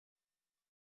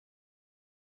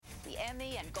The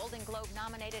Emmy and Golden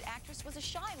Globe-nominated actress was a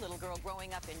shy little girl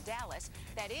growing up in Dallas.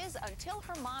 That is, until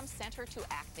her mom sent her to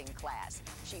acting class.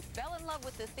 She fell in love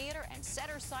with the theater and set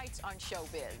her sights on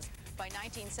showbiz. By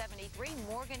 1973,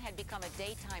 Morgan had become a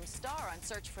daytime star on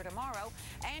Search for Tomorrow,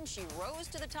 and she rose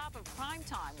to the top of prime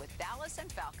time with Dallas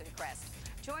and Falcon Crest.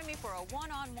 Join me for a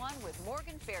one-on-one with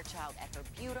Morgan Fairchild at her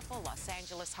beautiful Los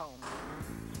Angeles home.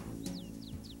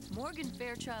 Morgan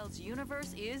Fairchild's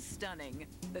universe is stunning.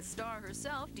 The star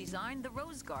herself designed the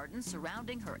rose garden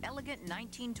surrounding her elegant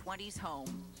 1920s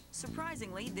home.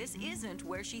 Surprisingly, this isn't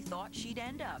where she thought she'd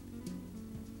end up.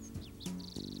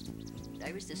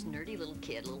 I was this nerdy little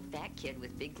kid, little fat kid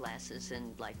with big glasses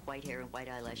and like white hair and white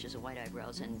eyelashes and white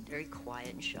eyebrows and very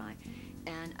quiet and shy.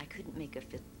 And I couldn't make a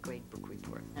fifth grade book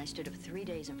report. And I stood up 3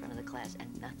 days in front of the class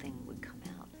and nothing would come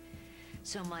out.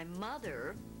 So my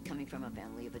mother, coming from a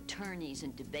family of attorneys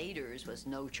and debaters, was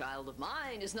no child of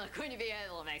mine is not going to be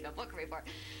able to make a book report.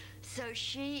 So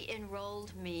she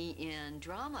enrolled me in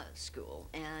drama school,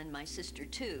 and my sister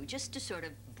too, just to sort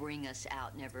of bring us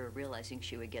out, never realizing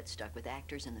she would get stuck with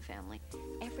actors in the family.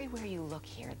 Everywhere you look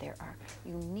here, there are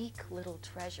unique little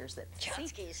treasures that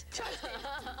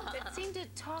seem to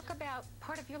talk about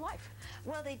part of your life.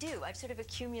 Well, they do. I've sort of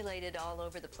accumulated all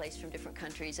over the place from different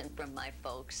countries and from my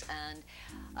folks. And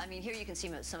I mean, here you can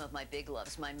see some of my big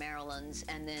loves, my Marilyns,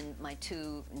 and then my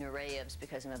two Nureevs,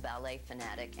 because I'm a ballet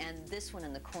fanatic. And this one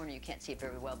in the corner, you can't see it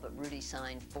very well, but Rudy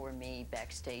signed for me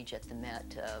backstage at the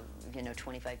Met,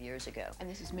 25 years ago. And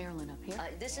this is Marilyn up here?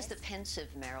 This is the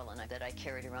pensive Marilyn that I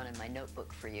carried around in my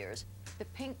notebook for years. The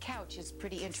pink couch is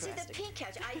pretty interesting. See, the pink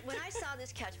couch, when I saw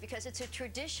this couch, because it's a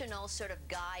traditional sort of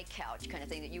guy couch kind of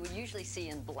thing that you would usually see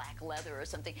in black leather or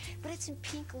something, but it's in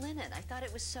pink linen. I thought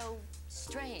it was so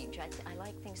strange. I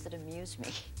like things that amuse me.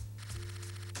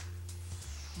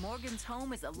 Morgan's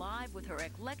home is alive with her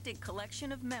eclectic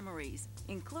collection of memories,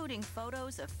 including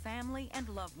photos of family and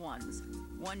loved ones.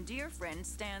 One dear friend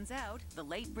stands out, the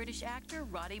late British actor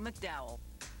Roddy McDowall.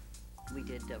 We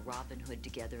did Robin Hood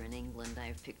together in England. I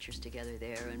have pictures together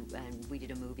there, and we did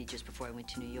a movie just before I went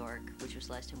to New York, which was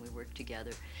the last time we worked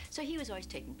together. So he was always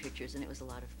taking pictures, and it was a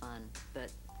lot of fun. But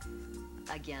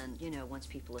again, you know, once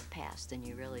people have passed, then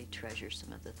you really treasure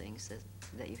some of the things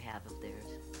that you have of theirs.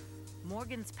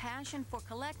 Morgan's passion for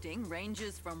collecting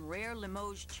ranges from rare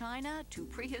Limoges china to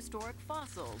prehistoric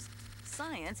fossils.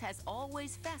 Science has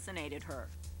always fascinated her.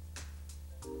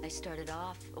 I started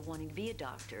off wanting to be a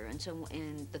doctor, and so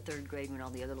in the 3rd grade, when all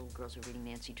the other little girls were reading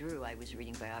Nancy Drew, I was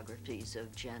reading biographies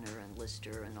of Jenner and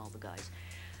Lister and all the guys.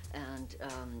 And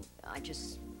I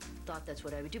just thought that's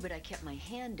what I would do, but I kept my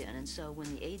hand in. And so when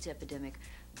the AIDS epidemic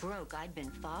broke, I'd been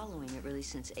following it really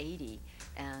since '80.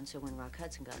 And so when Rock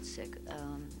Hudson got sick,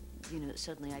 you know,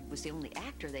 suddenly I was the only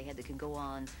actor they had that could go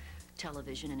on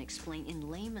television and explain in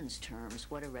layman's terms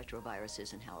what a retrovirus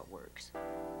is and how it works.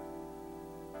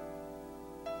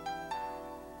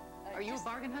 Are you a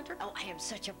bargain hunter? Oh, I am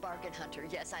such a bargain hunter.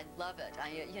 Yes, I love it.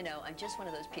 You know, I'm just one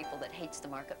of those people that hates the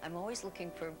market. I'm always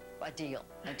looking for a deal.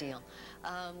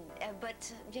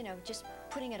 But, you know, just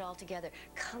putting it all together.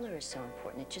 Color is so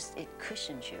important. It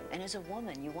cushions you. And as a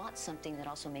woman, you want something that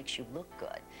also makes you look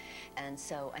good. And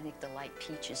so I think the light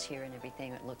peaches here and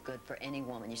everything would look good for any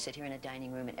woman. You sit here in a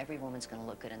dining room and every woman's going to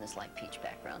look good in this light peach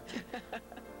background.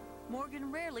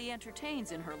 Morgan rarely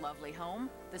entertains in her lovely home.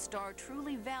 The star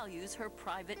truly values her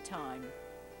private time.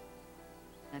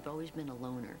 I've always been a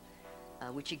loner,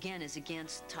 which again is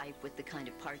against type with the kind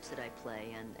of parts that I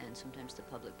play and sometimes the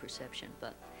public perception.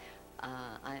 But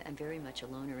I'm very much a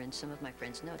loner, and some of my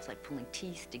friends know it's like pulling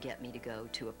teeth to get me to go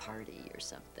to a party or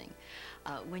something.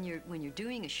 When you're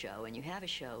doing a show and you have a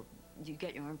show, you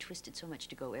get your arm twisted so much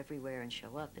to go everywhere and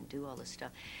show up and do all this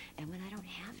stuff. And when I don't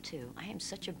have to, I am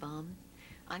such a bum.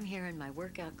 I'm here in my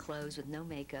workout clothes with no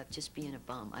makeup, just being a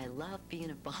bum. I love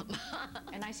being a bum.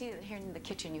 And I see that here in the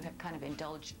kitchen you have kind of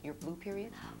indulged your blue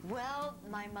period. Well,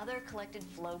 my mother collected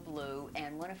Flo Blue,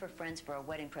 and one of her friends for a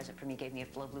wedding present for me gave me a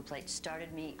Flo Blue plate,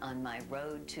 started me on my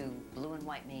road to blue and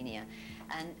white mania.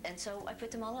 And so I put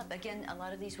them all up. Again, a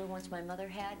lot of these were ones my mother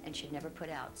had and she'd never put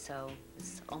out, so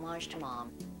it's homage to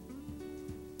Mom.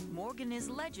 Morgan is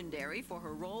legendary for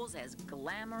her roles as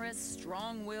glamorous,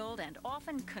 strong-willed, and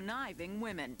often conniving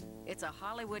women. It's a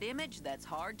Hollywood image that's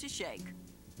hard to shake.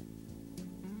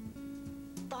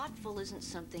 thoughtful isn't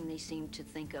something they seem to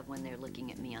think of when they're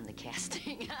looking at me on the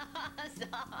casting. So,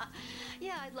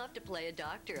 yeah, I'd love to play a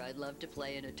doctor. I'd love to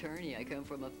play an attorney. I come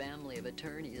from a family of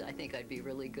attorneys. I think I'd be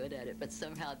really good at it, but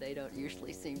somehow they don't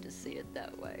usually seem to see it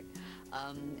that way.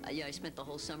 Yeah, I spent the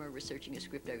whole summer researching a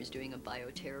script I was doing on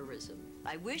bioterrorism.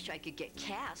 I wish I could get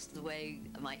cast the way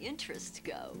my interests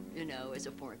go, you know, as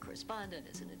a foreign correspondent,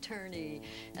 as an attorney,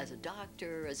 as a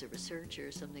doctor, as a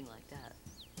researcher, something like that.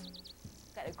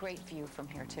 Got a great view from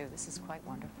here, too. This is quite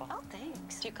wonderful. Oh,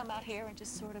 thanks. Do you come out here and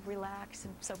just sort of relax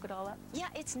and soak it all up? Yeah,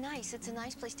 it's nice. It's a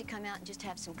nice place to come out and just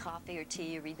have some coffee or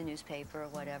tea or read the newspaper or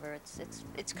whatever.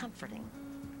 It's comforting,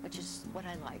 which is what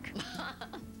I like.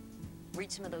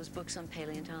 Read some of those books on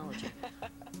paleontology.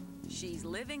 She's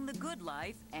living the good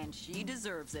life, and she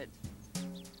deserves it.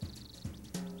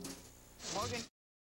 Morgan.